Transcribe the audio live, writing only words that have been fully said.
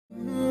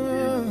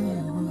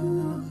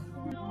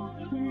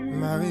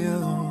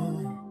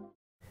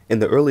In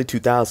the early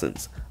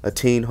 2000s, a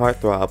teen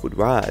heartthrob would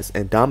rise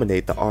and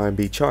dominate the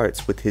R&B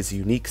charts with his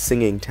unique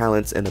singing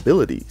talents and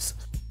abilities.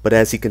 But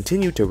as he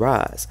continued to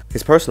rise,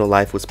 his personal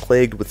life was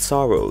plagued with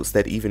sorrows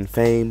that even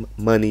fame,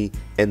 money,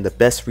 and the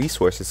best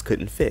resources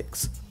couldn't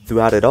fix.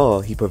 Throughout it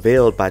all, he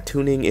prevailed by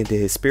tuning into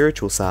his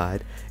spiritual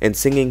side and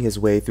singing his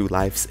way through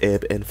life's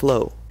ebb and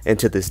flow. And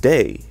to this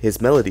day,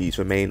 his melodies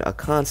remain a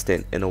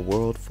constant in a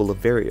world full of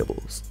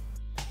variables.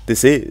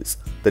 This is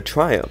the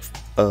triumph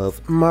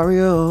of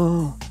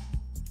Mario.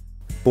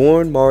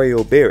 Born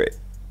Mario Barrett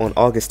on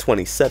August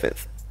 27,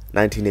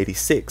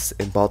 1986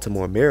 in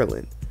Baltimore,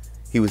 Maryland,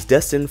 he was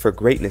destined for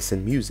greatness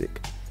in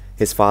music.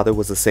 His father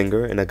was a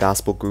singer in a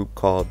gospel group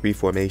called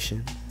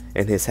Reformation,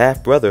 and his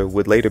half-brother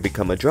would later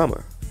become a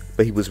drummer.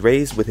 But he was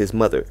raised with his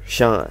mother,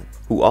 Shawn,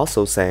 who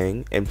also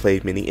sang and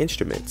played many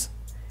instruments.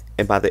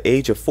 And by the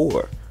age of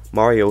 4,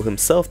 Mario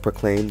himself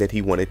proclaimed that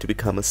he wanted to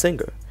become a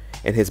singer,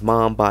 and his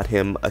mom bought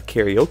him a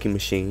karaoke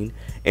machine,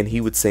 and he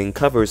would sing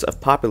covers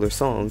of popular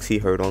songs he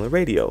heard on the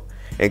radio,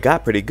 and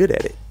got pretty good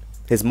at it.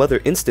 His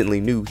mother instantly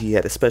knew he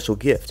had a special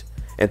gift,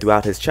 and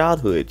throughout his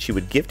childhood she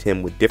would gift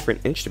him with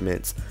different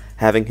instruments,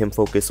 having him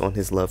focus on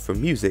his love for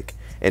music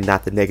and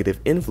not the negative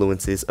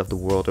influences of the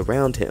world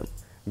around him.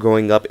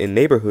 Growing up in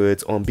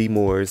neighborhoods on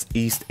B-Moore's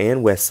east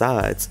and west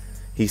sides,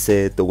 he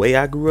said, "The way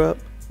I grew up,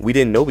 we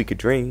didn't know we could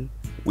dream.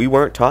 We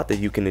weren't taught that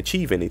you can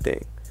achieve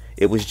anything.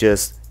 It was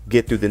just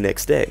get through the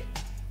next day."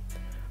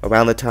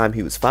 Around the time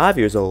he was 5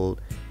 years old,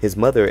 his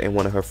mother and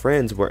one of her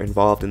friends were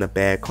involved in a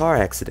bad car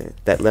accident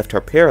that left her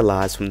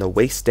paralyzed from the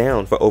waist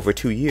down for over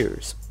 2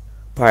 years.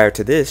 Prior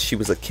to this, she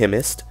was a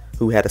chemist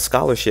who had a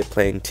scholarship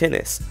playing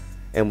tennis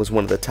and was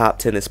one of the top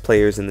tennis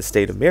players in the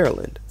state of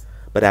Maryland.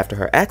 But after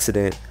her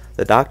accident,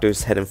 the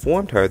doctors had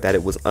informed her that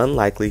it was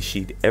unlikely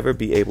she'd ever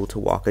be able to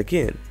walk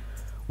again,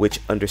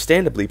 which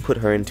understandably put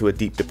her into a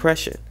deep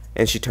depression,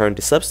 and she turned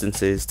to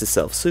substances to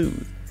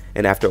self-soothe,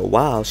 and after a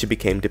while she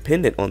became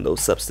dependent on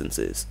those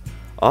substances,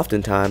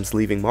 oftentimes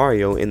leaving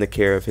Mario in the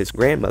care of his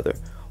grandmother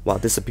while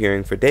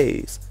disappearing for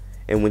days.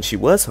 And when she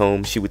was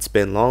home, she would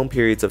spend long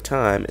periods of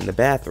time in the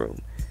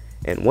bathroom.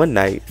 And one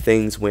night,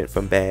 things went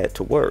from bad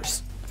to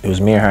worse. It was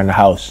me and her in the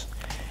house,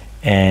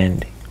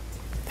 and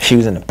she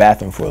was in the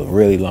bathroom for a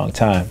really long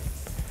time.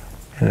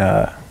 And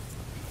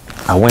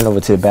I went over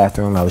to the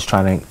bathroom. I was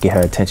trying to get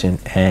her attention,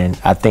 and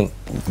I think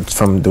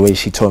from the way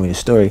she told me the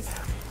story,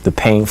 the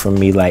pain from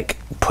me like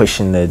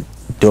pushing the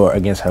door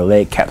against her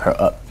leg kept her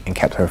up and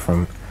kept her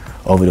from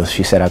overdose.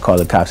 She said I called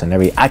the cops and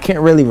everything. I can't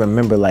really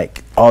remember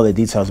like all the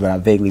details, but I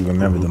vaguely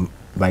remember them,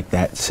 like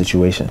that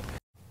situation.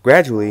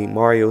 Gradually,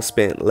 Mario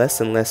spent less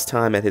and less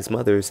time at his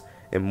mother's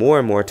and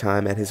more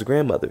time at his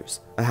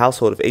grandmother's, a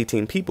household of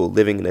 18 people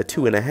living in a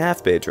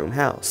 2.5 bedroom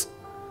house.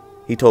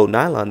 He told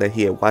Nylon that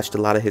he had watched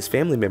a lot of his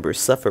family members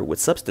suffer with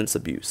substance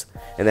abuse,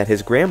 and that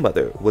his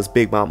grandmother was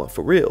Big Mama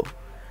for real.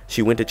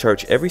 She went to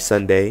church every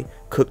Sunday,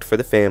 cooked for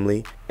the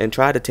family, and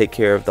tried to take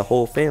care of the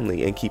whole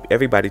family and keep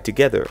everybody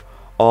together,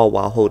 all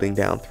while holding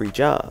down 3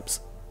 jobs.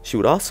 She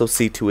would also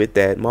see to it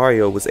that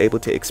Mario was able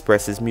to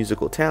express his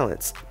musical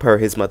talents, per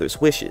his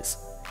mother's wishes.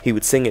 He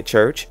would sing at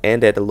church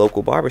and at a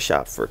local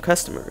barbershop for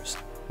customers,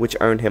 which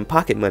earned him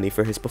pocket money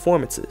for his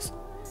performances.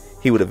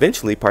 He would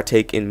eventually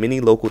partake in many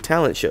local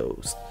talent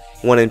shows,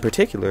 one in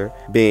particular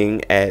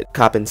being at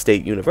Coppin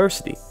State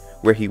University,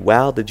 where he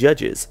wowed the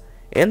judges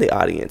and the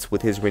audience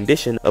with his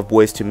rendition of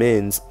Boyz II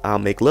Men's "I'll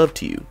Make Love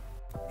to You."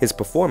 His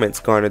performance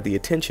garnered the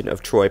attention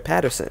of Troy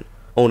Patterson,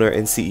 owner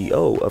and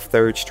CEO of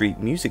 3rd Street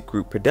Music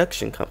Group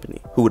Production Company,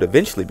 who would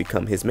eventually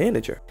become his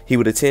manager. He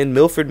would attend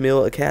Milford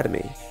Mill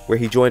Academy, where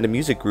he joined a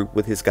music group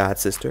with his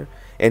godsister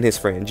and his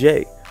friend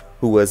Jay,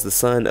 who was the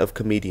son of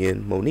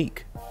comedian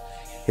Monique.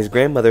 His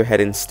grandmother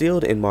had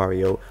instilled in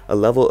Mario a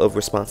level of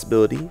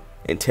responsibility,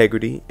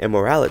 integrity, and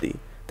morality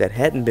that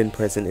hadn't been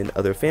present in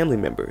other family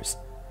members.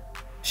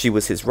 She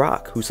was his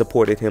rock who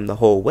supported him the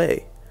whole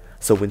way,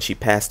 so when she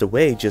passed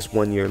away just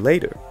 1 year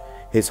later,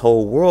 his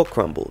whole world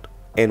crumbled,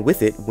 and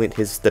with it went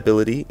his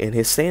stability and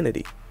his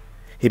sanity.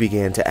 He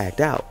began to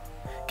act out,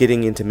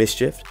 getting into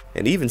mischief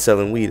and even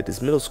selling weed at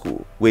his middle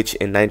school, which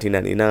in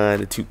 1999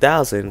 to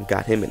 2000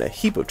 got him in a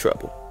heap of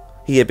trouble.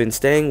 He had been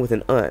staying with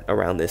an aunt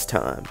around this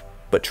time,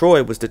 but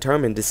Troy was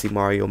determined to see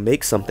Mario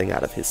make something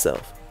out of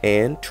himself,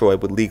 and Troy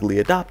would legally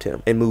adopt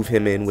him and move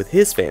him in with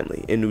his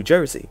family in New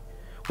Jersey,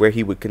 where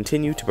he would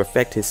continue to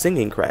perfect his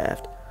singing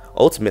craft,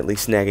 ultimately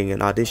snagging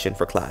an audition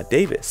for Clyde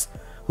Davis,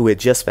 who had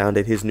just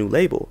founded his new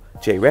label,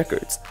 J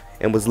Records,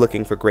 and was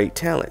looking for great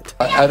talent.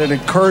 And it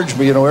encouraged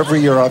me, every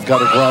year I've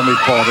got a Grammy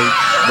party,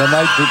 the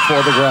night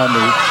before the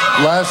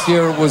Grammy. Last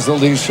year it was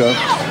Alicia.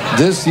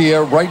 This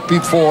year, right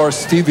before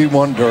Stevie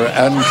Wonder,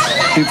 and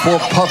before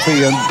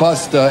Puffy and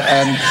Busta,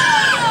 and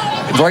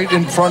right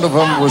in front of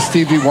him was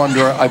Stevie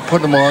Wonder. I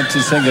put him on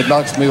to sing It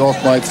Knocks Me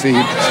Off My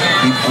Feet.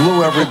 He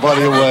blew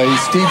everybody away.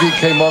 Stevie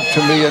came up to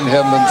me and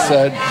him and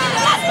said,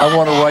 "I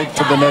want to write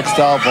for the next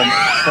album."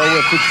 So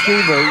if it's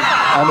Stevie,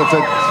 and if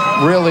it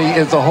really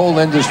is the whole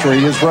industry,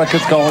 his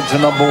record's going to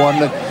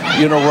 #1,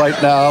 you know, right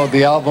now,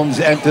 the album's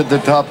entered the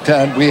top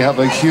 10. We have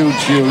a huge,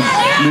 huge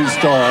new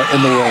star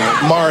in the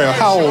world. Mario,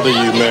 how old are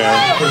you,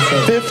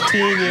 man?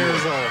 15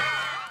 years old.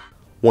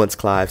 Once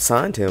Clive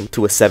signed him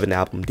to a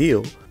 7-album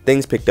deal,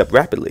 things picked up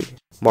rapidly.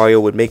 Mario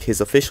would make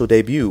his official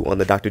debut on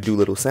the Dr.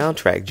 Dolittle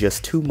soundtrack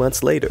just 2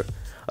 months later,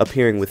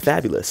 appearing with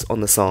Fabulous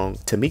on the song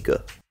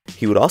Tamika.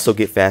 He would also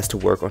get fast to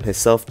work on his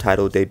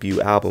self-titled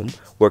debut album,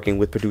 working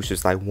with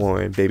producers like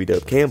Warren Baby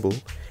Dub Campbell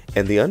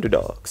and The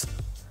Underdogs.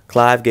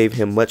 Clive gave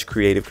him much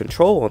creative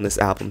control on this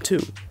album too,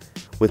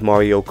 with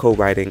Mario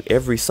co-writing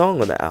every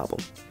song on the album.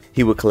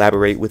 He would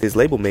collaborate with his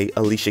label mate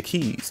Alicia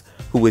Keys,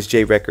 who was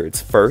J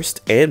Records' first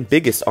and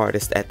biggest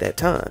artist at that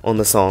time, on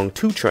the song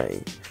 2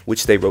 Train,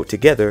 which they wrote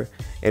together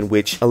and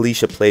which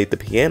Alicia played the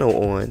piano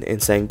on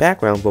and sang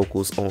background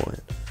vocals on.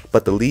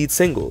 But the lead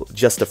single,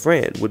 Just a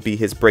Friend, would be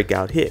his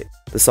breakout hit.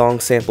 The song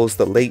samples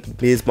the late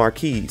Biz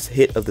Marquis's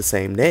hit of the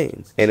same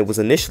name, and it was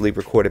initially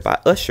recorded by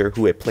Usher,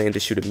 who had planned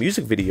to shoot a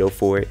music video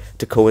for it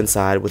to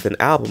coincide with an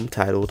album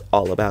titled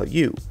All About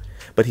You.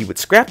 But he would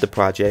scrap the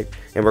project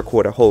and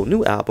record a whole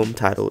new album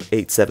titled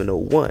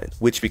 8701,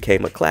 which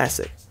became a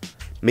classic.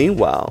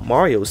 Meanwhile,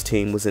 Mario's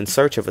team was in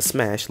search of a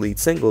smash lead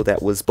single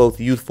that was both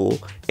youthful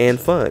and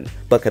fun,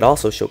 but could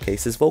also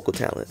showcase his vocal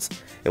talents.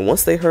 And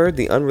once they heard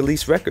the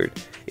unreleased record,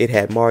 it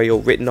had Mario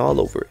written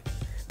all over it.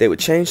 They would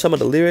change some of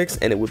the lyrics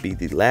and it would be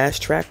the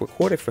last track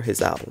recorded for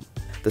his album.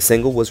 The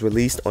single was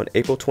released on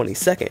April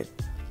 22nd,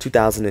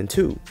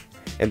 2002,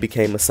 and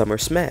became a summer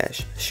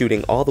smash,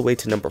 shooting all the way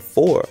to number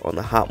 4 on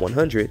the Hot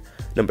 100,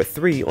 number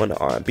 3 on the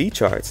R&B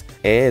charts,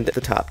 and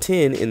the top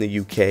 10 in the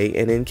UK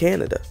and in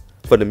Canada.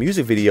 For the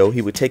music video,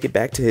 he would take it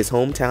back to his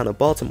hometown of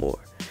Baltimore,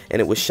 and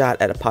it was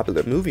shot at a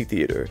popular movie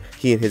theater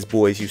he and his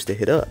boys used to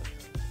hit up.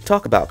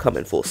 Talk about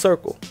coming full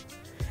circle.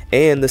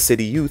 And the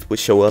city youth would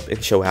show up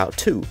and show out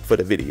too for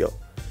the video.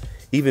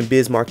 Even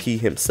Biz Marquis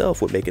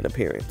himself would make an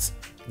appearance.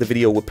 The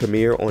video would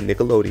premiere on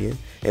Nickelodeon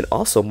and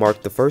also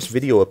marked the first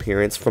video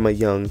appearance from a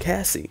young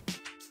Cassie.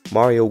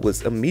 Mario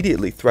was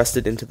immediately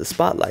thrusted into the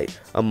spotlight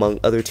among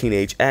other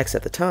teenage acts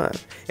at the time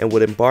and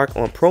would embark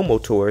on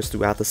promo tours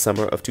throughout the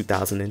summer of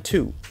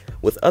 2002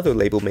 with other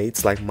label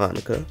mates like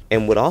Monica,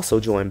 and would also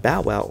join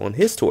Bow Wow on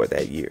his tour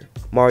that year.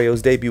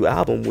 Mario's debut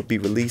album would be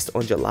released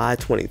on July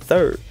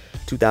 23rd,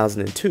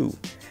 2002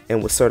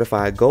 and was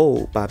certified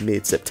gold by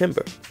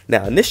mid-September.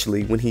 Now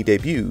initially when he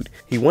debuted,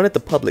 he wanted the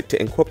public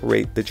to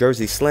incorporate the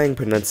Jersey slang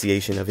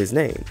pronunciation of his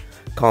name,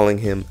 calling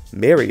him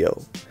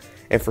Mario.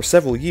 And for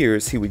several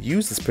years he would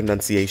use this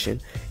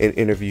pronunciation in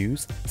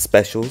interviews,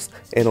 specials,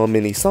 and on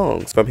many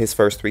songs from his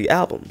first 3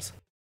 albums.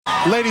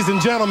 Ladies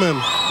and gentlemen,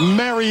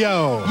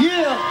 Mario.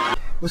 Yeah!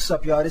 What's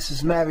up, y'all? This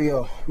is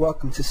Mario.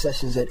 Welcome to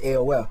Sessions at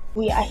AOL.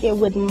 We are here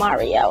with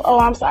Mario. Oh,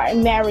 I'm sorry,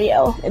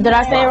 Mario. Did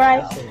I say it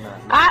right?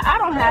 I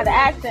don't have the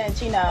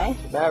accent, you know.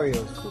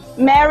 Mario. Cool.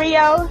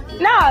 Mario?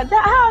 No,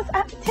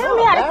 tell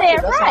me how to say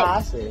it That's right. How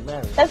I say it,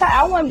 Mario. That's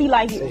how I want to be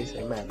like you.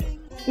 Say Mario.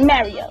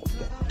 Mario.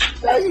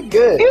 No, you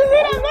good. You see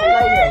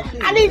that,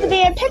 man? I need to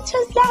be in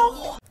pictures,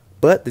 y'all.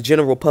 But the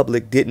general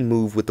public didn't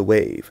move with the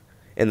wave.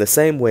 In the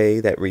same way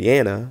that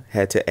Rihanna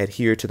had to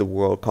adhere to the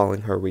world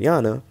calling her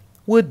Rihanna,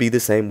 would be the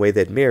same way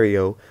that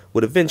Mario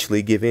would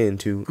eventually give in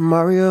to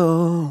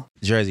Mario.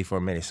 Jersey for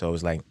a minute, so it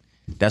was like,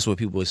 that's what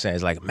people were saying.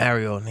 It's like,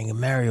 Mario, nigga,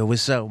 Mario,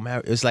 what's up,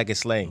 Mario? It's like a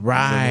slang.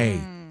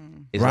 Right.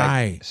 It's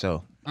right. Like,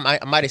 so I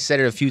might have said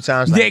it a few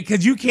times. Yeah, Like,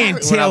 because you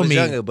can't tell me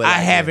younger, I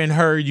haven't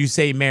heard you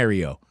say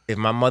Mario. If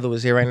my mother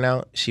was here right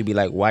now, she'd be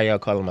like, why y'all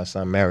calling my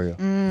son Mario?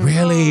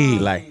 Really?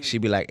 Like,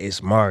 she'd be like,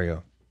 it's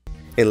Mario.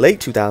 In late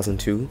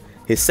 2002,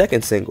 his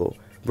second single,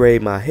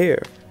 Braid My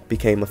Hair,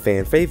 became a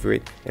fan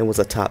favorite and was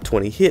a top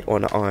 20 hit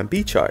on the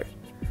R&B chart.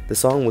 The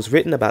song was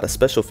written about a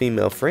special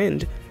female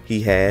friend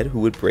he had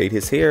who would braid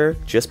his hair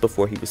just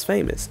before he was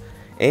famous,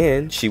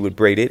 and she would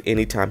braid it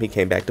anytime he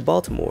came back to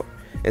Baltimore,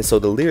 and so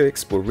the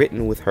lyrics were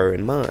written with her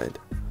in mind.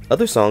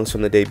 Other songs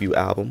from the debut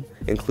album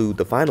include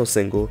the final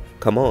single,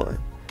 Come On,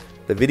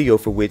 the video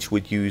for which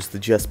would use the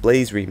Just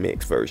Blaze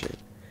remix version.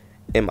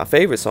 And my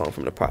favorite song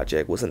from the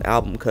project was an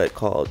album cut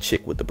called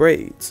Chick with the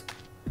Braids.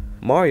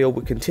 Mario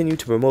would continue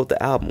to promote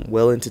the album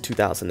well into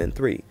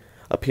 2003,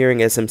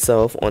 appearing as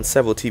himself on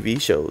several TV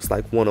shows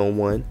like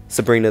 101,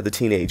 Sabrina the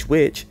Teenage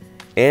Witch,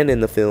 and in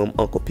the film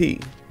Uncle P,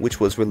 which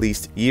was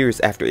released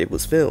years after it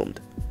was filmed.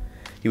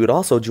 He would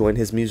also join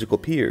his musical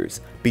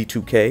peers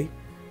B2K,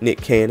 Nick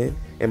Cannon,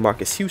 and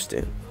Marcus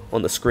Houston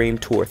on the Scream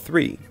Tour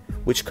 3,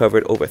 which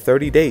covered over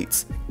 30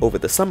 dates over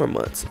the summer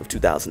months of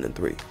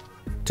 2003.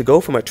 To go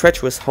from a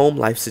treacherous home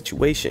life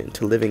situation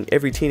to living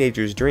every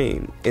teenager's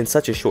dream in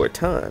such a short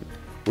time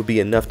would be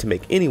enough to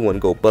make anyone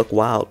go buck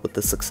wild with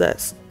the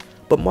success.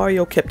 But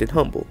Mario kept it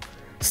humble,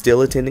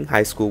 still attending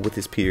high school with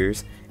his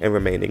peers and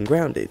remaining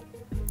grounded.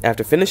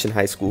 After finishing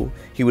high school,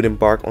 he would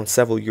embark on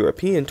several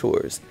European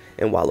tours,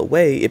 and while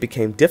away, it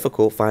became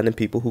difficult finding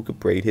people who could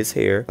braid his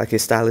hair like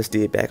his stylist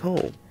did back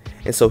home,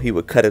 and so he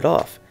would cut it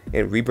off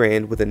and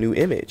rebrand with a new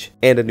image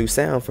and a new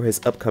sound for his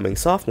upcoming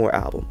sophomore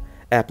album,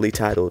 aptly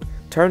titled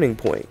Turning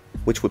Point,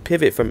 which would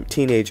pivot from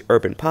teenage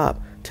urban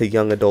pop to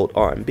young adult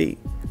R&B.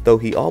 though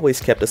he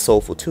always kept a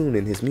soulful tune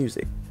in his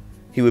music.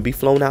 He would be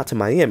flown out to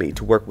Miami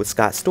to work with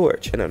Scott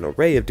Storch and an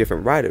array of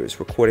different writers,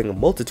 recording a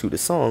multitude of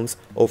songs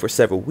over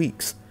several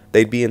weeks.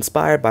 They'd be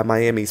inspired by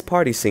Miami's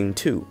party scene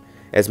too,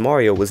 as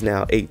Mario was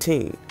now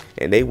 18,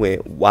 and they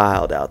went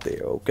wild out there,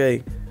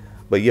 okay?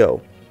 But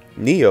yo,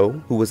 Neo,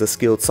 who was a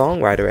skilled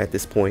songwriter at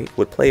this point,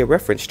 would play a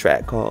reference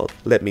track called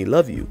Let Me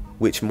Love You,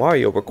 which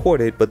Mario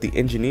recorded but the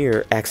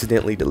engineer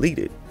accidentally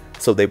deleted,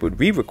 so they would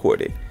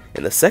re-record it,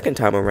 and the second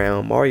time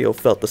around, Mario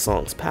felt the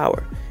song's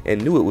power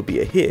and knew it would be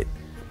a hit,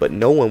 but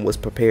no one was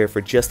prepared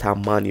for just how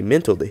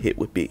monumental the hit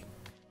would be.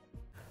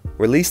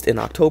 Released in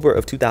October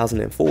of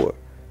 2004,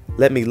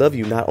 Let Me Love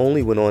You not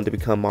only went on to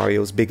become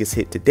Mario's biggest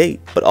hit to date,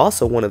 but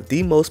also one of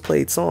the most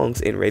played songs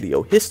in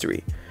radio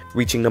history,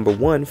 reaching number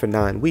 1 for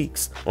 9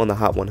 weeks on the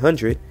Hot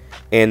 100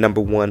 and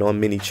number 1 on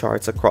many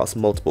charts across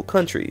multiple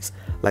countries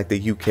like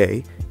the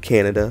UK,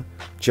 Canada,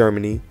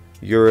 Germany,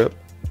 Europe,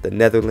 the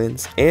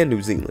Netherlands, and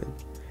New Zealand.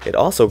 It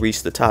also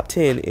reached the top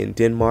 10 in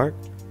Denmark,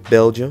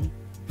 Belgium,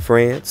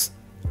 France,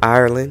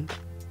 Ireland,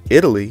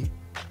 Italy,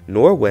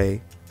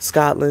 Norway,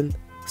 Scotland,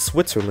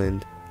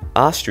 Switzerland,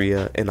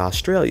 Austria, and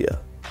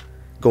Australia,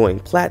 going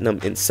platinum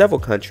in several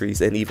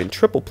countries and even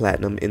triple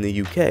platinum in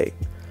the UK.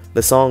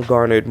 The song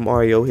garnered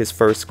Mario his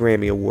first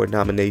Grammy Award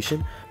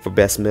nomination for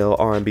Best Male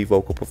R&B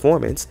Vocal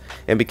Performance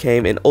and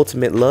became an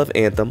ultimate love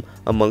anthem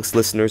amongst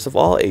listeners of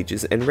all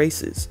ages and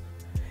races.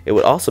 It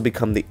would also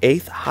become the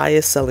 8th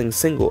highest selling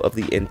single of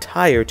the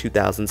entire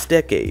 2000s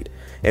decade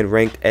and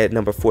ranked at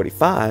number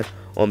 45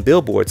 on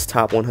Billboard's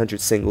Top 100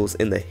 Singles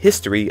in the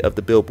history of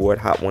the Billboard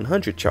Hot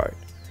 100 chart.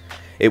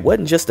 It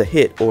wasn't just a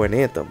hit or an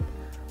anthem.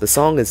 The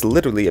song is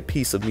literally a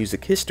piece of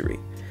music history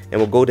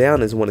and will go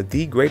down as one of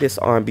the greatest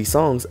R&B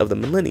songs of the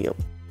millennium.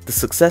 The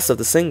success of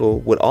the single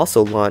would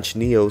also launch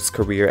Neo's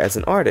career as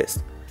an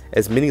artist,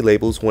 as many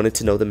labels wanted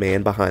to know the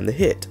man behind the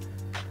hit,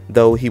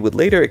 though he would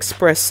later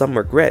express some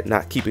regret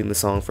not keeping the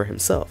song for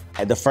himself.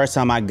 The first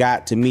time I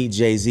got to meet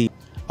Jay-Z,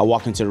 I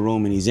walk into the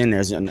room and he's in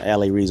there, in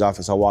L.A. Reid's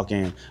office. I walk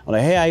in, I'm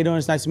like, hey, how you doing?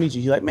 It's nice to meet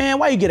you. He's like, man,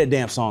 why you get a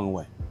damn song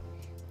away?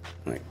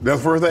 I'm like, That's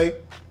the first thing?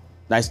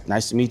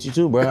 Nice to meet you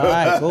too, bro. All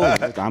right,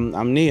 cool.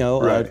 I'm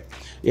Neo. Right.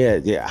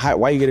 Yeah.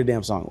 Why you get a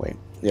damn song away?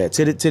 Yeah.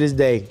 To this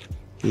day,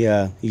 he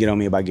get on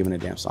me about giving a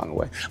damn song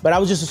away. But I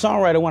was just a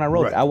songwriter when I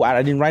wrote it.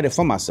 I didn't write it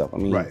for myself. I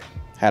mean,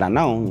 had I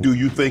known. Do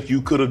you think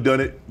you could have done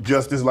it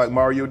justice like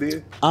Mario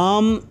did?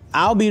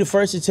 I'll be the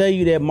first to tell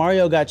you that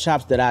Mario got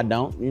chops that I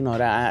don't. You know,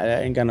 that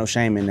I ain't got no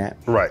shame in that.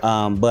 Right.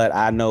 But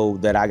I know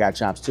that I got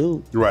chops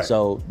too. Right.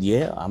 So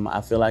yeah,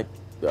 I feel like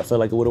it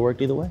would have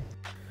worked either way.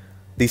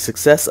 The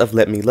success of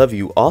Let Me Love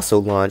You also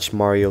launched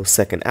Mario's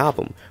second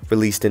album,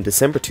 released in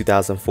December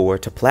 2004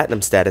 to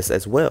platinum status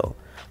as well,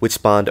 which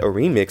spawned a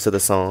remix of the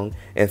song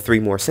and 3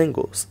 more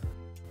singles.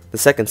 The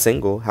second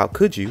single, How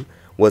Could You,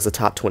 was a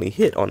top 20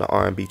 hit on the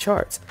R&B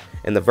charts,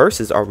 and the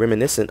verses are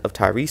reminiscent of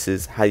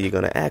Tyrese's How You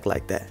Gonna Act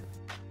Like That.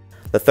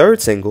 The third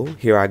single,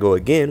 Here I Go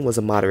Again, was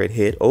a moderate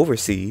hit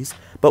overseas,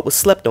 but was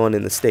slept on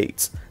in the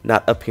States,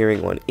 not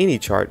appearing on any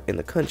chart in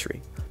the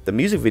country. The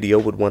music video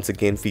would once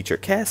again feature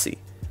Cassie,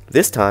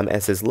 this time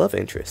as his love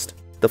interest.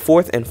 The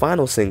fourth and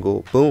final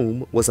single,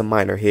 Boom, was a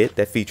minor hit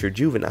that featured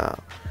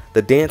Juvenile.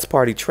 The dance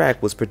party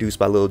track was produced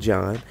by Lil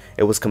Jon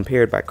and was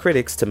compared by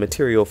critics to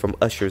material from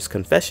Usher's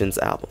Confessions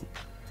album.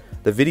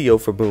 The video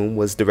for Boom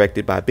was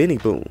directed by Benny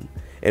Boom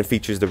and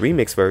features the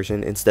remix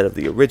version instead of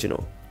the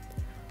original.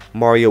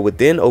 Mario would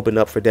then open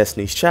up for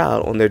Destiny's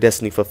Child on their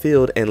Destiny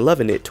Fulfilled and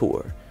Lovin' It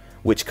tour,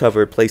 which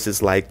covered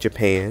places like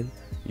Japan,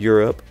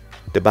 Europe,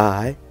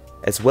 Dubai,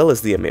 as well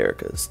as the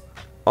Americas.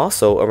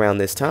 Also, around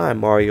this time,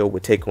 Mario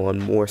would take on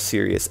more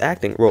serious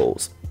acting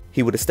roles.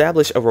 He would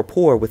establish a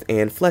rapport with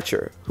Ann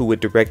Fletcher, who would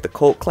direct the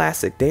cult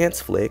classic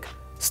dance flick,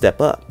 Step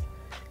Up,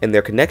 and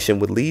their connection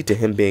would lead to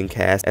him being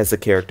cast as the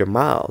character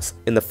Miles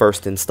in the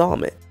first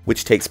installment,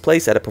 which takes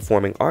place at a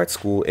performing arts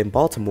school in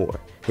Baltimore,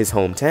 his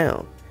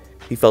hometown.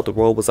 He felt the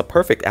role was a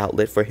perfect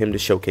outlet for him to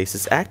showcase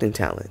his acting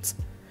talents.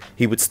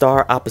 He would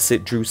star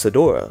opposite Drew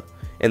Sidora,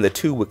 and the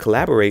two would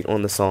collaborate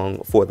on the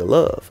song For the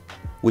Love,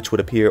 which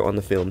would appear on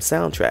the film's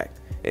soundtrack,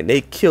 and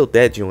they killed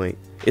that joint.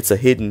 It's a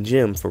hidden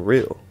gem for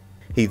real.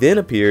 He then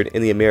appeared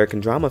in the American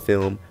drama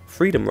film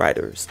Freedom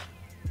Writers,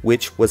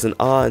 which was an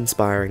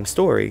awe-inspiring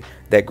story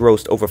that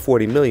grossed over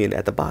 $40 million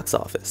at the box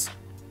office.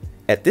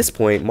 At this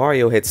point,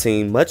 Mario had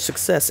seen much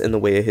success in the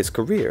way of his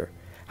career.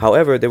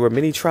 However, there were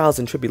many trials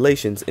and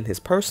tribulations in his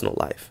personal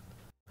life.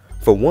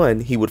 For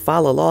one, he would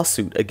file a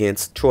lawsuit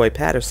against Troy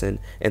Patterson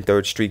and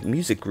Third Street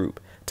Music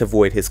Group to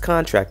void his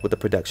contract with the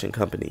production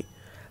company,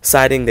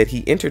 citing that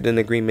he entered an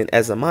agreement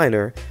as a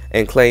minor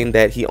and claimed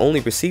that he only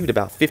received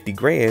about 50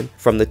 grand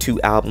from the 2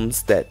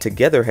 albums that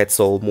together had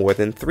sold more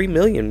than 3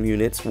 million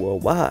units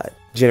worldwide,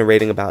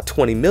 generating about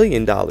 $20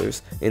 million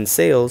in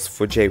sales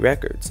for J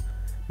Records.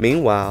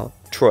 Meanwhile,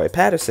 Troy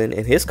Patterson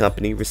and his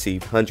company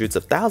received hundreds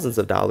of thousands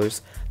of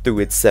dollars through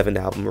its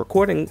 7-album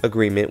recording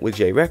agreement with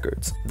J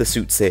Records, the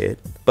suit said,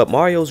 but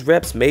Mario's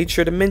reps made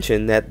sure to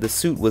mention that the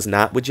suit was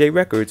not with J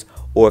Records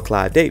or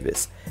Clive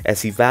Davis,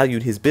 as he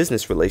valued his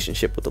business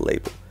relationship with the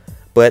label.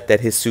 but that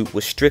his suit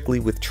was strictly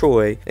with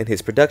Troy and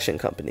his production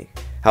company.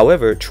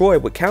 However, Troy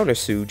would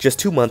countersue just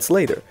 2 months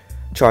later,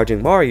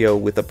 charging Mario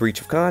with a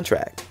breach of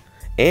contract,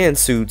 and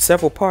sued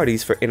several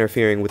parties for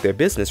interfering with their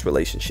business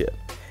relationship.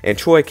 And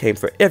Troy came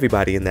for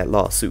everybody in that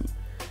lawsuit: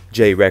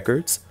 J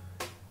Records,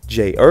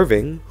 Jay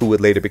Irving, who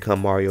would later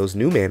become Mario's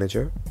new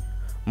manager,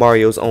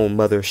 Mario's own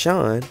mother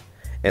Sean,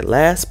 and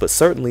last but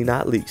certainly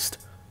not least,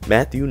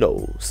 Matthew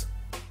Knowles.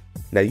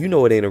 Now you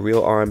know it ain't a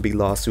real R&B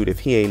lawsuit if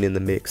he ain't in the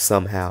mix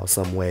somehow,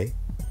 some way.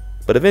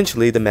 But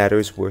eventually the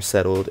matters were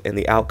settled and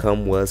the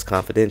outcome was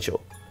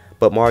confidential.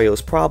 But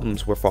Mario's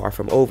problems were far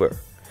from over,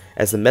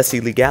 as the messy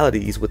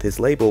legalities with his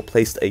label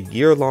placed a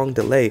year-long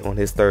delay on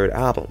his third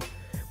album,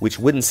 which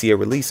wouldn't see a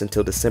release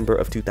until December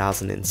of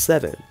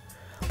 2007.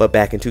 But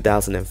back in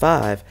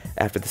 2005,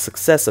 after the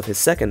success of his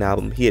second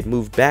album, he had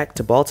moved back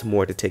to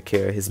Baltimore to take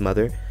care of his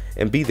mother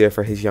and be there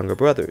for his younger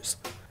brothers.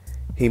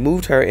 He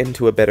moved her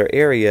into a better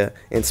area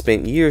and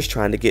spent years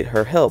trying to get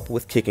her help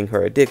with kicking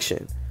her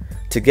addiction.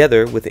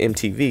 Together with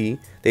MTV,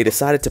 they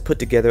decided to put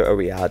together a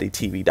reality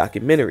TV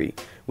documentary,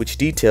 which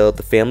detailed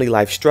the family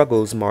life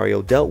struggles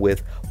Mario dealt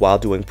with while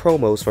doing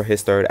promos for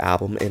his third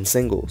album and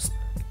singles,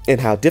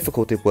 and how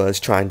difficult it was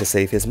trying to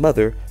save his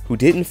mother, who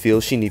didn't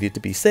feel she needed to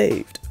be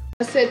saved.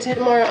 I said to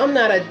Mario, I'm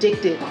not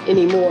addicted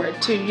anymore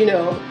to,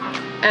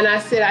 and I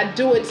said I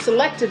do it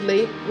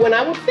selectively when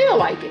I would feel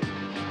like it.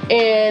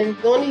 And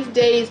on these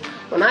days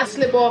when I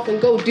slip off and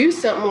go do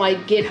something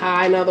like get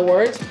high, in other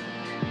words,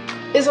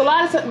 it's a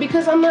lot of something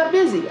because I'm not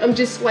busy. I'm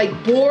just like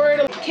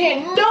bored.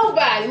 Can't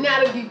nobody,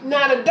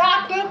 not a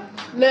doctor,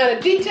 not a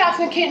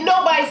detoxing, can't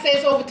nobody say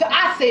it's over till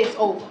I say it's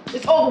over.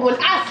 It's over when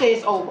I say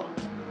it's over.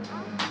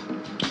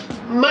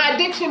 My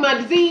addiction, my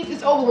disease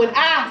is over when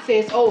I say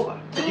it's over.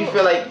 Did you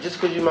feel like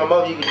just because you're my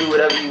mother, you can do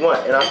whatever you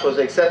want, and I'm supposed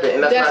to accept it,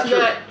 and that's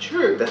not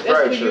true? That's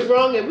very true. You're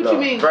wrong. What you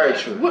mean? Very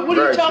true. What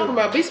are you talking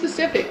about? Be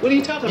specific. What are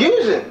you talking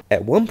about?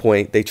 At one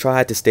point, they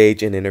tried to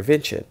stage an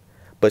intervention,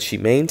 but she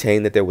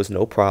maintained that there was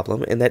no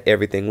problem and that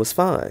everything was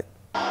fine.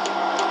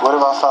 What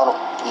if I found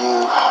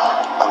you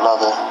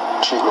another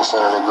treatment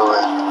center to go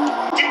in?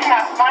 There's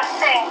not one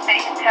thing they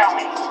can tell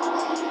me.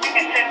 You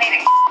can send me to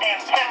damn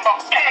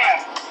Timbuktu.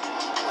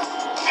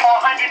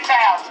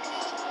 400,000.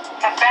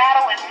 The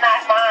battle is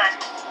not mine.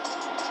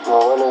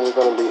 Well, when is it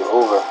going to be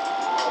over?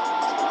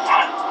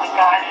 When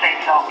God says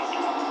so.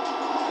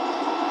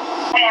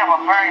 We have a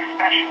very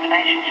special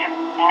relationship.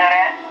 You know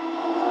that?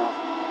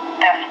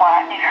 That's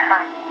why it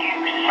hurt you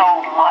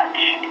so much.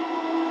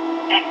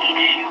 It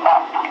eats you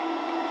up.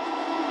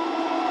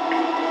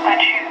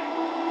 But you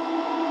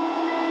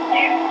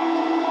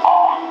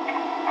are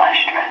my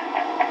strength.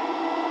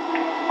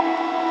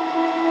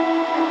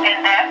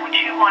 And that which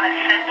you want to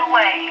send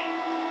away,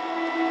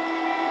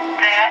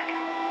 that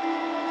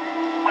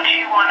which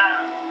you want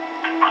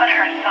to put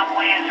her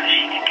somewhere so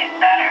she can get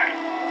better.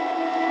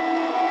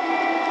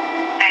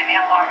 Baby,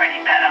 I'm already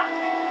better.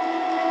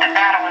 The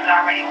battle is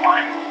already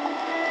won.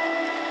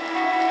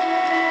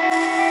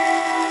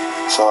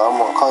 So I'm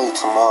going to call you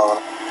tomorrow.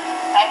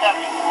 I love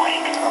you, boy.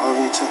 I love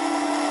you too.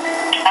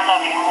 I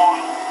love you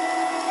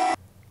more.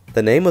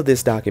 The name of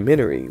this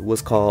documentary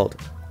was called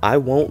I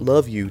Won't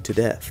Love You to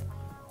Death,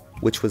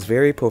 which was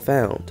very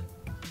profound.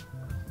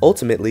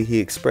 Ultimately, he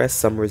expressed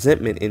some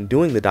resentment in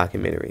doing the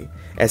documentary,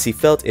 as he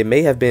felt it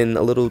may have been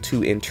a little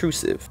too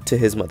intrusive to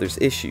his mother's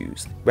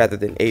issues, rather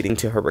than aiding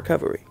to her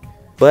recovery.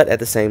 But at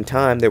the same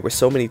time, there were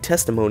so many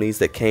testimonies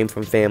that came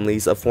from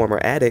families of former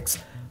addicts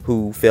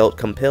who felt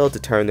compelled to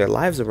turn their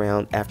lives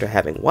around after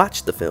having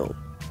watched the film.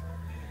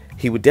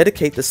 He would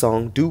dedicate the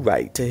song Do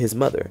Right to his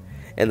mother,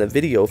 and the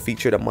video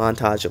featured a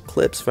montage of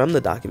clips from the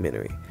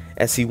documentary,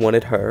 as he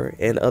wanted her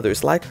and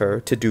others like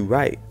her to do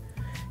right.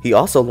 He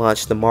also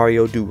launched the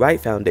Mario Do Right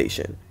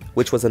Foundation,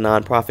 which was a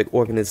nonprofit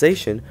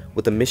organization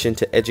with a mission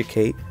to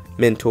educate,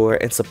 mentor,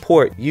 and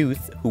support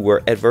youth who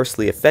were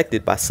adversely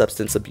affected by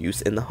substance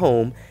abuse in the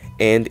home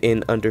and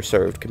in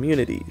underserved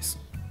communities.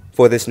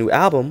 For this new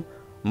album,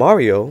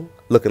 Mario,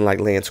 looking like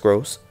Lance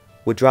Gross,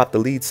 would drop the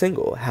lead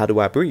single, How Do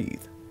I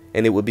Breathe,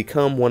 and it would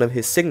become one of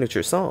his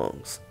signature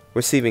songs,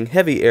 receiving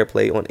heavy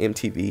airplay on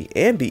MTV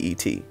and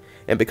BET,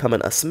 and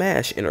becoming a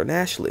smash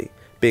internationally,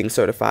 being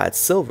certified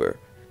silver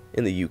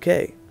in the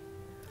UK.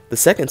 The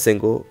second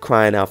single,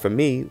 Crying Out For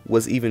Me,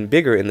 was even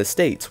bigger in the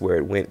States where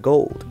it went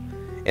gold,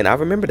 and I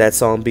remember that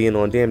song being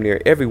on damn near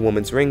every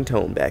woman's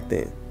ringtone back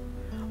then.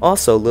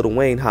 Also, Lil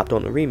Wayne hopped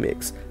on the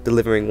remix,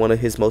 delivering one of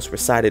his most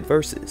recited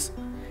verses.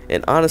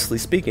 And honestly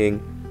speaking,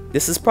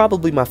 this is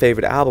probably my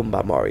favorite album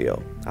by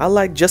Mario. I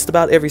like just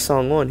about every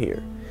song on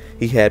here.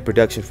 He had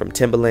production from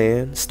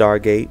Timbaland,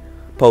 Stargate,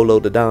 Polo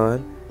da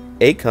Don,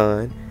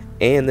 Akon,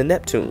 and the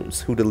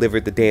Neptunes, who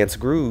delivered the dance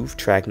groove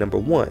track number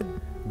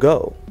 1,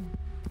 Go.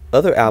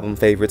 Other album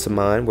favorites of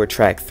mine were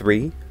track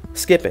 3,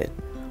 Skippin',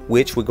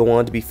 which would go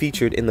on to be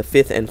featured in the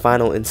 5th and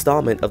final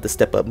installment of the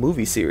Step Up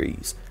movie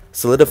series,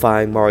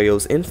 solidifying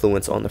Mario's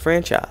influence on the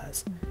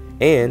franchise,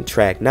 and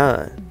track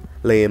 9,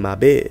 Lay in My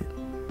Bed,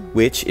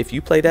 which, if you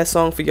play that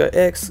song for your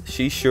ex,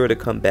 she's sure to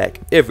come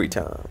back every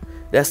time.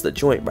 That's the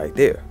joint right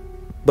there.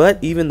 But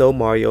even though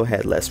Mario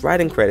had less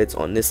writing credits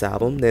on this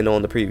album than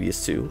on the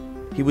previous two,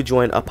 he would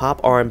join a pop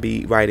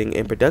R&B writing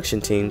and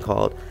production team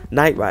called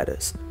Night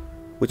Riders,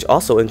 which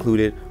also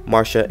included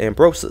Marsha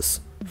Ambrosius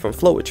from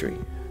Flowetry.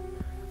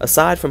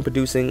 Aside from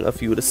producing a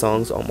few of the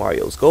songs on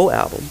Mario's Gold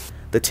album,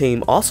 the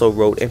team also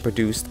wrote and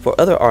produced for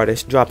other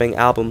artists dropping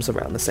albums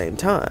around the same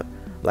time,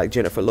 like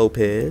Jennifer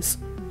Lopez,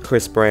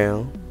 Chris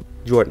Brown,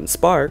 Jordan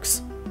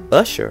Sparks,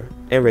 Usher,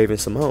 and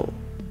Raven-Symoné.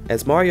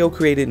 As Mario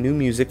created new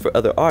music for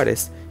other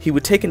artists, he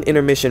would take an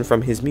intermission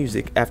from his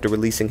music after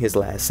releasing his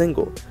last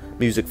single,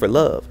 Music for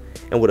Love,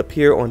 and would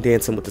appear on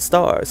Dancing with the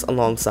Stars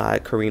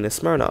alongside Karina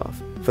Smirnoff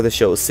for the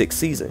show's 6th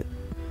season.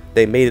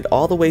 They made it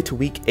all the way to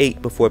week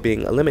 8 before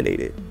being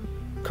eliminated.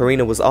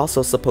 Karina was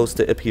also supposed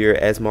to appear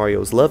as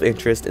Mario's love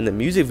interest in the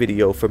music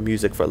video for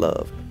Music for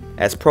Love,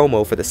 as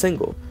promo for the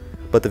single,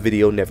 but the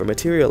video never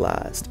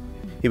materialized.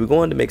 He would go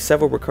on to make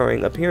several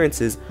recurring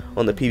appearances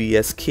on the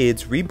PBS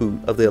Kids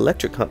reboot of The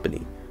Electric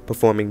Company,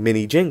 performing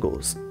many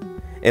jingles.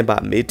 And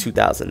by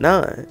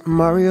mid-2009,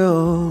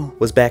 Mario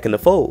was back in the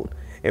fold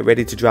and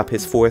ready to drop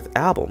his 4th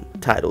album,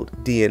 titled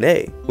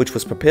DNA, which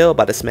was propelled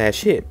by the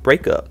smash hit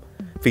Break Up,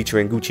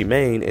 featuring Gucci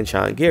Mane and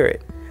Sean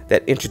Garrett,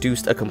 that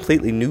introduced a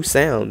completely new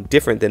sound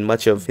different than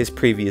much of his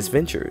previous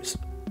ventures.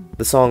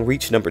 The song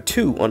reached number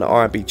 2 on the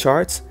R&B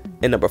charts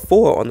and number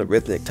 4 on the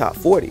Rhythmic Top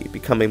 40,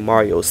 becoming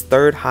Mario's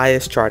 3rd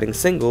highest charting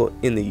single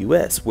in the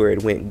US, where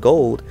it went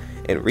gold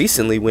and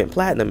recently went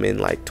platinum in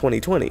like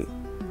 2020.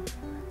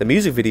 The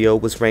music video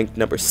was ranked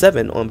number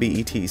 7 on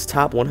BET's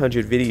Top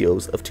 100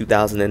 Videos of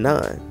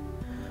 2009.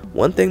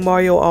 One thing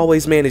Mario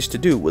always managed to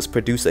do was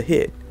produce a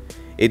hit.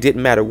 It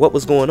didn't matter what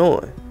was going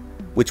on,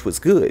 which was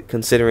good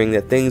considering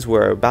that things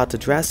were about to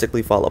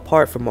drastically fall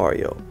apart for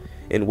Mario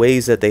in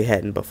ways that they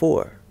hadn't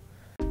before.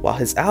 While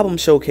his album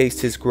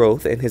showcased his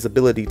growth and his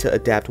ability to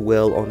adapt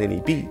well on any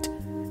beat,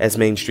 as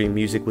mainstream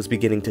music was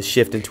beginning to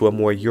shift into a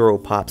more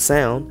Europop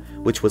sound,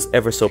 which was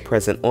ever so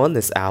present on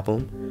this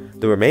album,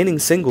 the remaining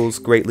singles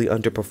greatly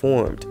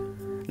underperformed.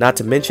 Not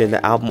to mention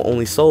the album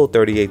only sold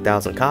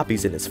 38,000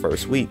 copies in its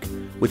first week,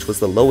 which was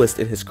the lowest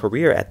in his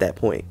career at that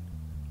point.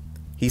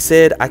 He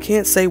said, "I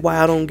can't say why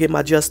I don't get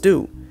my just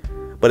due,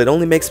 but it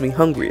only makes me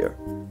hungrier.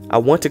 I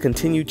want to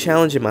continue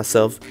challenging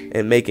myself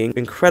and making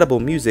incredible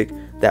music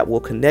that will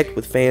connect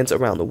with fans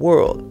around the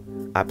world.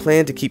 I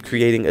plan to keep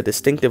creating a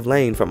distinctive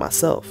lane for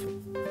myself."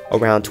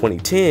 Around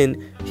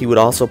 2010, he would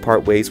also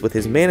part ways with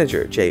his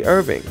manager, Jay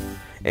Irving,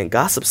 and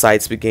gossip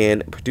sites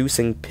began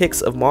producing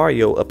pics of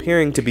Mario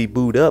appearing to be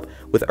booed up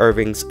with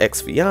Irving's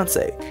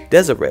ex-fiancée,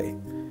 Desiree,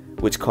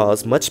 which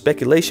caused much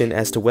speculation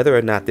as to whether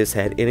or not this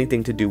had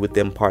anything to do with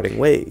them parting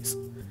ways.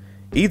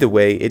 Either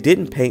way, it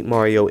didn't paint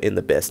Mario in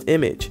the best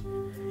image,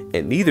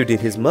 and neither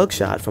did his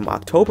mugshot from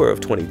October of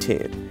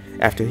 2010,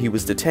 after he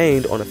was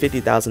detained on a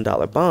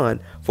 $50,000 bond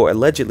for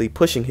allegedly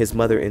pushing his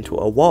mother into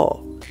a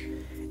wall.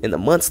 In the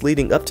months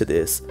leading up to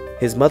this,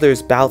 his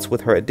mother's bouts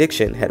with her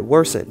addiction had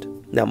worsened.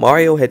 Now,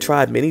 Mario had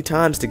tried many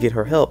times to get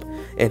her help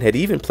and had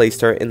even placed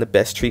her in the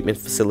best treatment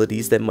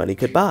facilities that money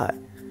could buy.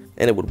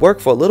 And it would work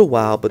for a little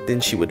while, but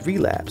then she would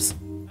relapse.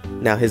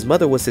 Now, his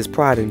mother was his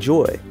pride and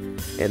joy,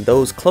 and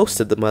those close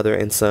to the mother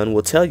and son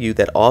will tell you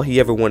that all he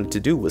ever wanted to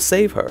do was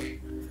save her.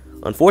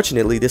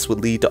 Unfortunately, this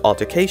would lead to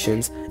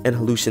altercations and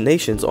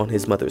hallucinations on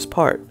his mother's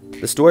part.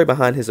 The story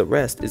behind his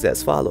arrest is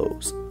as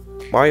follows.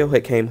 Mario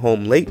had came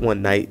home late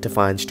one night to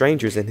find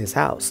strangers in his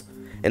house,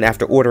 and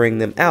after ordering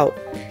them out,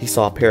 he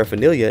saw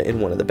paraphernalia in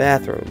one of the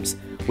bathrooms,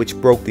 which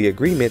broke the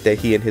agreement that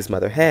he and his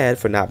mother had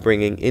for not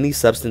bringing any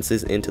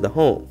substances into the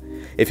home.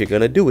 If you're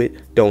gonna do it,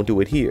 don't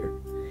do it here.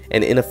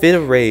 And in a fit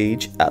of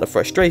rage, out of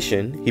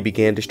frustration, he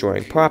began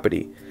destroying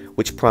property,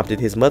 which prompted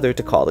his mother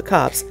to call the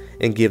cops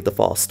and give the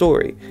false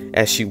story,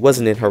 as she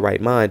wasn't in her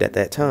right mind at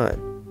that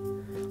time.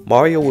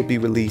 Mario would be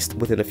released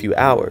within a few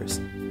hours.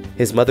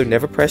 His mother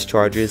never pressed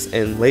charges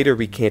and later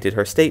recanted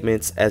her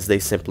statements as they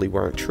simply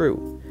weren't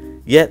true.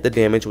 Yet the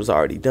damage was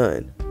already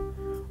done.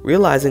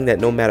 Realizing that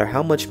no matter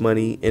how much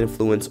money,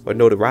 influence, or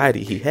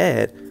notoriety he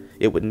had,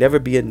 it would never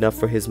be enough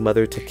for his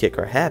mother to kick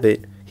her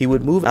habit, he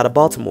would move out of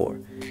Baltimore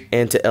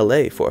and to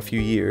LA for a few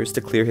years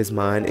to clear his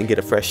mind and get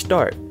a fresh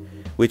start,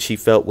 which he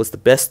felt was the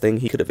best thing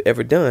he could have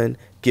ever done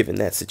given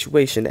that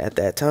situation at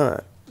that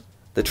time.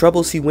 The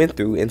troubles he went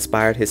through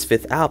inspired his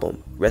 5th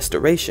album,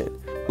 Restoration,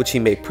 which he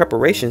made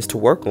preparations to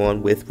work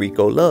on with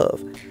Rico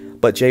Love,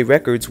 but J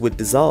Records would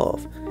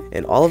dissolve,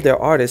 and all of their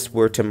artists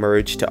were to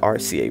merge to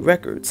RCA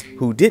Records,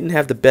 who didn't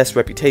have the best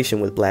reputation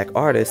with black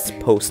artists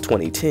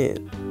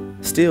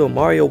post-2010. Still,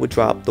 Mario would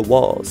drop The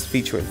Walls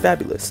featuring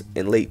Fabulous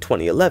in late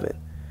 2011,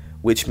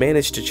 which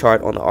managed to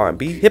chart on the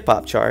R&B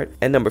hip-hop chart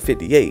at number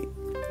 58,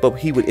 but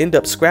he would end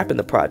up scrapping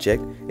the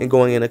project and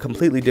going in a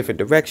completely different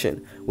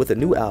direction with a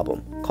new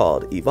album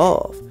called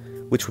Evolve,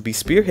 which would be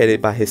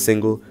spearheaded by his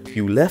single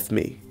You Left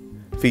Me,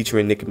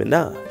 featuring Nicki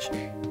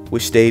Minaj,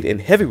 which stayed in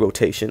heavy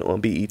rotation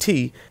on BET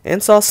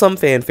and saw some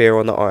fanfare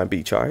on the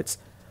R&B charts.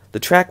 The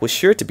track was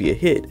sure to be a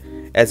hit,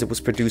 as it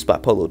was produced by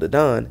Polo Da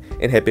Don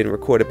and had been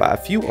recorded by a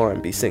few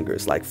R&B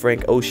singers like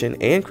Frank Ocean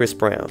and Chris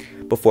Brown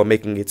before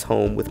making its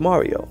home with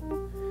Mario.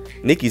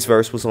 Nicki's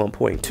verse was on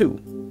point too.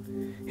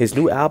 His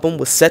new album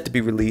was set to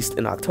be released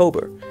in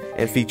October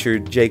and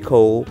featured J.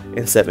 Cole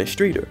and 7th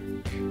Streeter.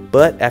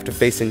 But after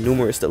facing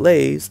numerous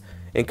delays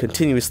and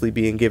continuously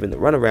being given the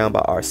runaround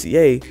by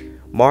RCA,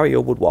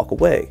 Mario would walk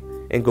away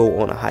and go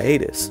on a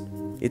hiatus.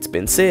 It's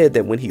been said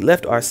that when he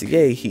left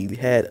RCA, he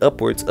had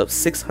upwards of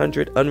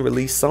 600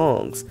 unreleased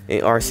songs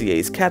in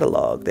RCA's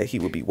catalog that he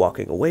would be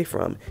walking away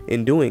from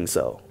in doing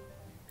so.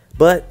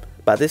 But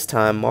by this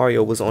time,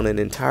 Mario was on an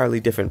entirely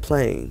different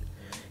plane.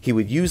 He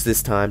would use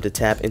this time to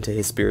tap into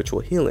his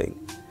spiritual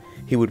healing.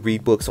 He would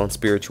read books on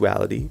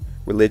spirituality,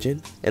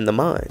 religion, and the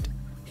mind.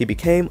 He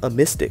became a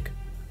mystic,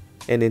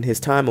 and in his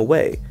time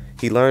away,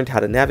 he learned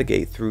how to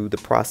navigate through the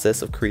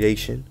process of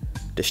creation,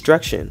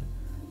 destruction,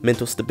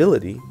 mental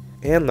stability,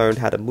 and learned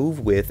how to move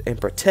with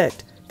and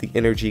protect the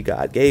energy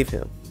God gave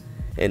him.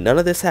 And none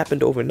of this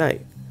happened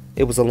overnight.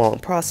 It was a long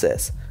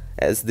process,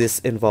 as this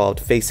involved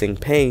facing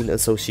pain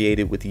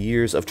associated with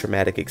years of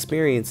traumatic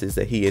experiences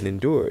that he had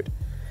endured,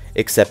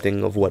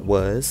 accepting of what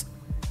was,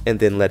 and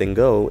then letting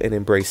go and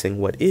embracing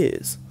what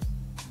is.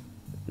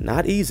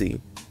 Not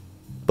easy,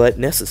 but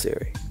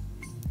necessary.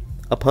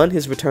 Upon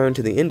his return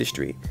to the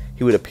industry,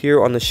 he would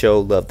appear on the show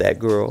Love That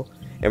Girl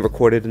and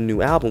recorded a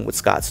new album with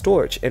Scott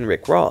Storch and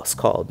Rick Ross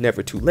called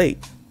Never Too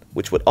Late,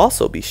 which would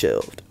also be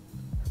shelved.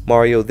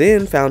 Mario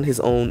then found his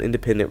own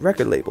independent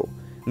record label,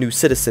 New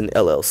Citizen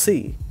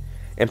LLC,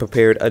 and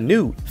prepared a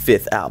new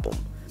 5th album,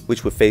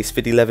 which would face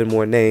 11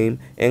 more name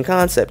and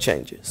concept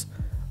changes.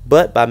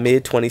 But by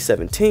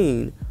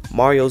mid-2017,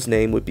 Mario's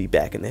name would be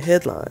back in the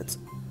headlines,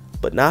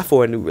 but not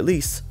for a new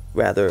release,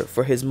 rather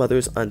for his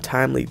mother's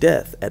untimely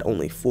death at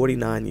only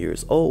 49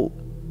 years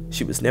old.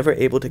 She was never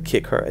able to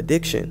kick her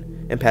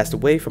addiction and passed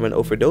away from an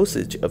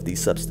overdosage of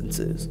these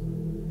substances.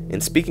 In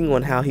speaking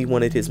on how he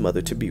wanted his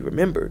mother to be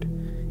remembered,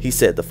 he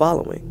said the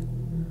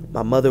following: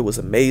 "My mother was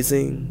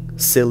amazing,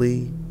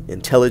 silly,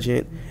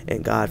 intelligent,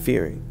 and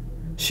God-fearing.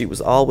 She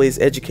was always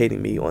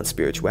educating me on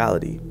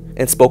spirituality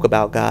and spoke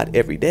about God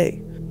every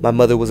day. My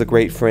mother was a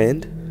great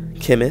friend,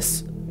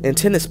 chemist, and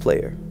tennis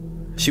player.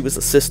 She was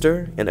a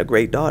sister and a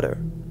great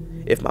daughter.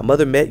 If my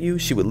mother met you,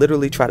 she would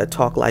literally try to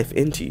talk life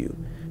into you.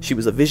 She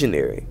was a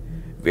visionary,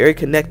 very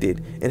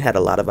connected, and had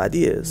a lot of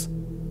ideas.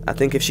 I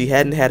think if she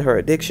hadn't had her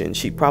addiction,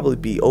 she'd probably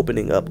be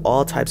opening up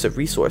all types of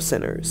resource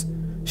centers.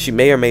 She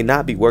may or may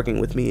not be working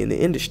with me in the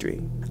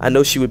industry. I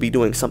know she would be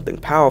doing something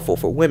powerful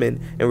for women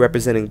and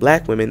representing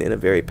black women in a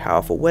very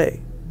powerful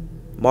way."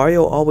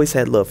 Mario always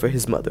had love for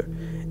his mother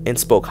and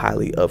spoke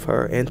highly of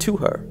her and to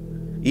her,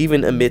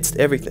 even amidst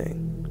everything.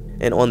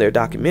 And on their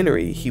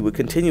documentary, he would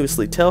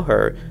continuously tell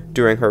her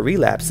during her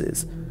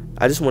relapses,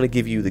 "I just want to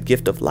give you the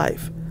gift of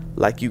life,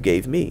 like you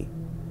gave me,"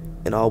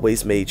 and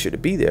always made sure to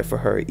be there for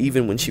her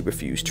even when she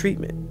refused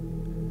treatment.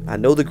 I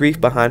know the grief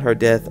behind her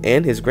death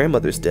and his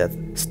grandmother's death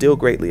still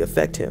greatly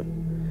affect him,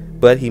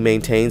 but he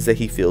maintains that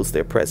he feels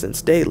their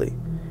presence daily,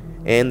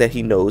 and that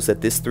he knows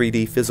that this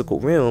 3D physical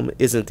realm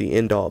isn't the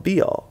end-all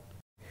be-all.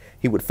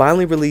 He would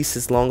finally release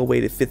his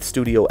long-awaited 5th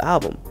studio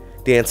album,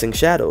 Dancing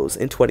Shadows,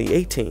 in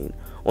 2018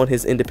 on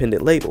his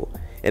independent label,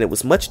 and it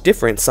was much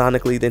different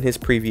sonically than his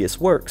previous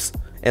works,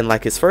 and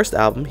like his first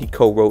album, he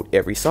co-wrote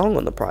every song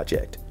on the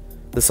project.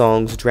 The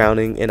songs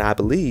Drowning and I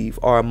Believe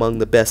are among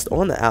the best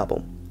on the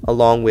album,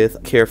 along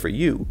with Care for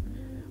You,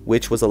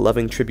 which was a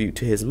loving tribute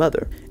to his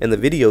mother, and the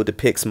video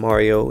depicts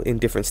Mario in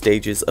different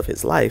stages of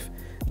his life,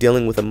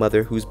 dealing with a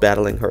mother who's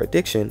battling her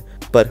addiction,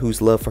 but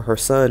whose love for her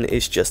son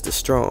is just as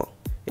strong.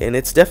 And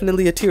it's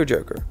definitely a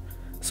tearjerker,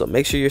 so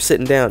make sure you're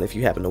sitting down if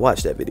you happen to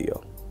watch that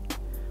video.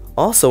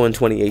 Also in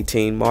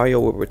 2018, Mario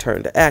would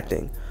return to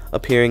acting,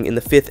 appearing in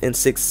the 5th and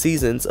 6th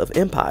seasons of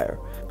Empire,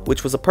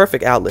 which was a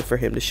perfect outlet for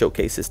him to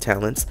showcase his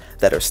talents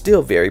that are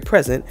still very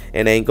present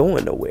and ain't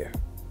going nowhere.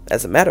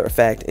 As a matter of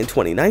fact, in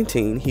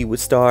 2019, he would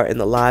star in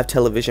the live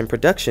television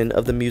production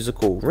of the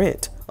musical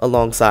Rent,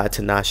 alongside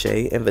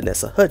Tinashe and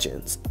Vanessa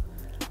Hudgens.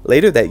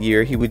 Later that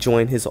year, he would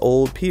join his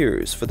old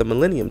peers for the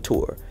Millennium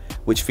Tour,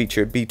 which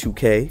featured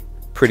B2K,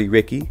 Pretty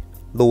Ricky,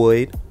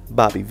 Lloyd,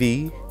 Bobby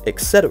V,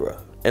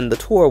 etc. And the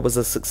tour was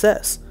a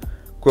success,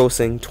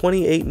 grossing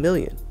 $28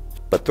 million.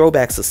 But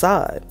throwbacks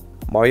aside,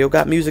 Mario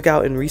got music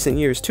out in recent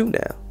years too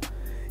now.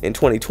 In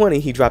 2020,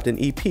 he dropped an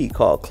EP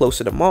called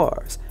Closer to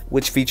Mars,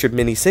 which featured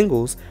many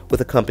singles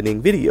with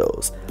accompanying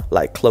videos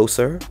like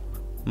Closer,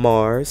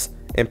 Mars,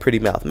 and Pretty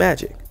Mouth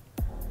Magic.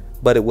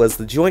 But it was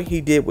the joint he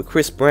did with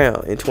Chris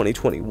Brown in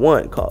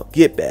 2021 called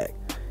Get Back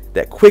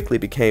that quickly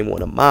became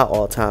one of my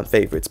all-time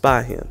favorites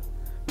by him.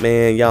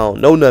 Man, y'all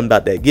don't know nothing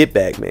about that Get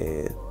Back,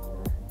 man.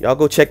 Y'all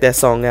go check that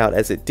song out,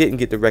 as it didn't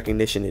get the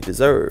recognition it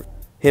deserved.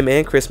 Him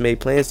and Chris made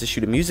plans to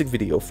shoot a music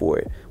video for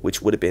it,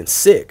 which would have been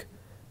sick,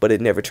 but it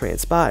never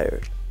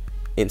transpired.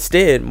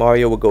 Instead,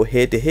 Mario would go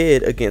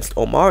head-to-head against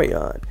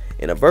Omarion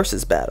in a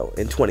versus battle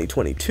in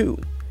 2022,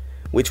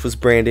 which was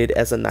branded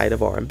as a night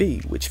of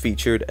R&B, which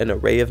featured an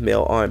array of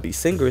male R&B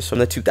singers from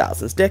the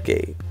 2000s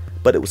decade.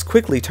 But it was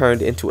quickly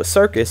turned into a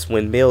circus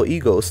when male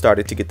egos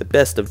started to get the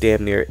best of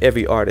damn near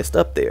every artist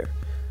up there.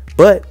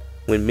 But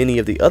when many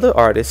of the other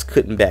artists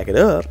couldn't back it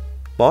up,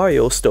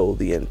 Mario stole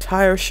the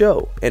entire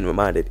show and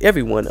reminded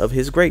everyone of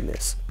his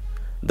greatness.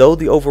 Though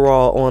the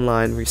overall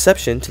online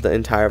reception to the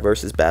entire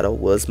versus battle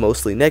was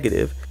mostly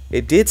negative,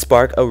 it did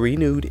spark a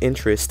renewed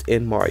interest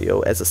in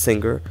Mario as a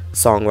singer,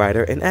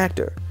 songwriter, and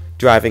actor,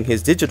 driving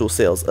his digital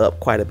sales up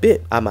quite a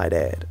bit, I might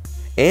add.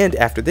 And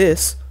after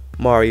this,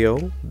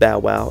 Mario, Bow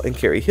Wow, and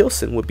Carrie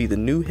Hilson would be the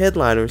new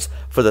headliners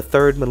for the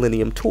third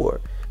Millennium Tour,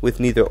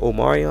 with neither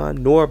Omarion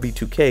nor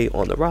B2K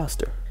on the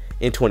roster.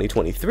 In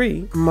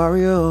 2023,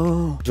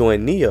 Mario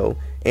joined Neo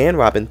and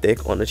Robin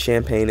Thicke on the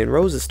Champagne and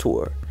Roses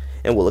tour,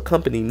 and will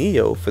accompany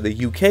Neo for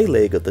the UK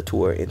leg of the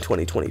tour in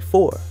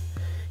 2024.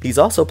 He's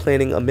also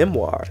planning a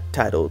memoir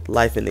titled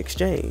Life in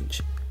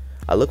Exchange.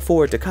 I look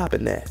forward to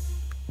copping that.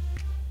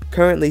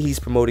 Currently, he's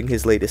promoting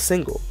his latest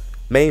single,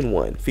 Main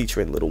One,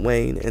 featuring Lil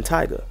Wayne and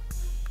Tyga.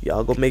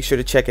 Y'all go make sure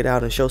to check it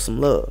out and show some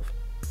love.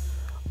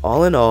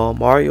 All in all,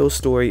 Mario's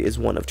story is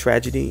one of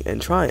tragedy and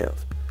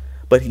triumph,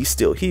 but he's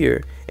still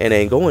here and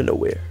ain't going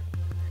nowhere.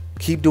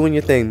 Keep doing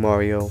your thing,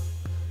 Mario.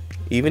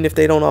 Even if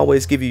they don't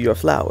always give you your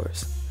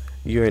flowers,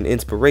 you're an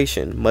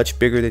inspiration much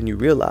bigger than you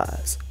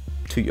realize,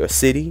 to your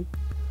city,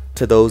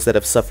 to those that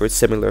have suffered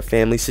similar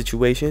family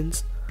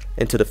situations,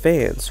 and to the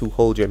fans who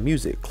hold your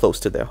music close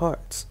to their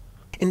hearts.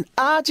 And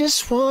I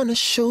just wanna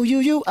show you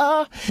you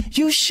are.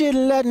 You should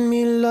let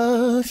me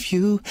love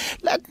you.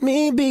 Let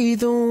me be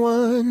the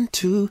one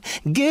to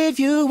give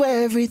you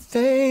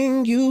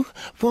everything you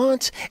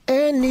want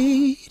and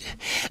need.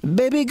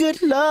 Baby,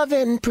 good love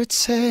and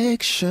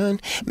protection.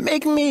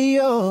 Make me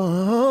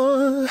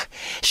yours.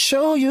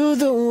 Show you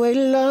the way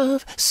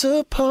love's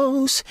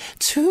supposed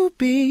to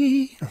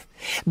be.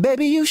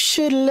 Baby, you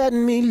should let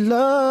me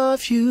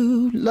love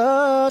you,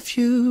 love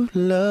you,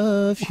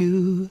 love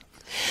you.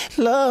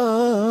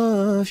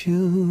 Love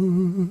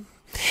you,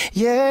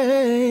 yeah.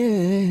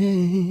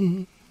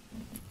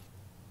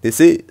 This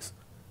is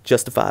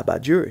Justified by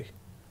Jury.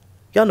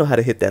 Y'all know how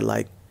to hit that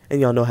like, and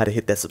y'all know how to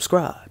hit that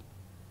subscribe.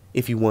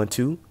 If you want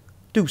to,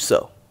 do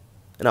so.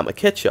 And I'ma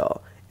catch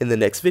y'all in the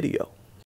next video.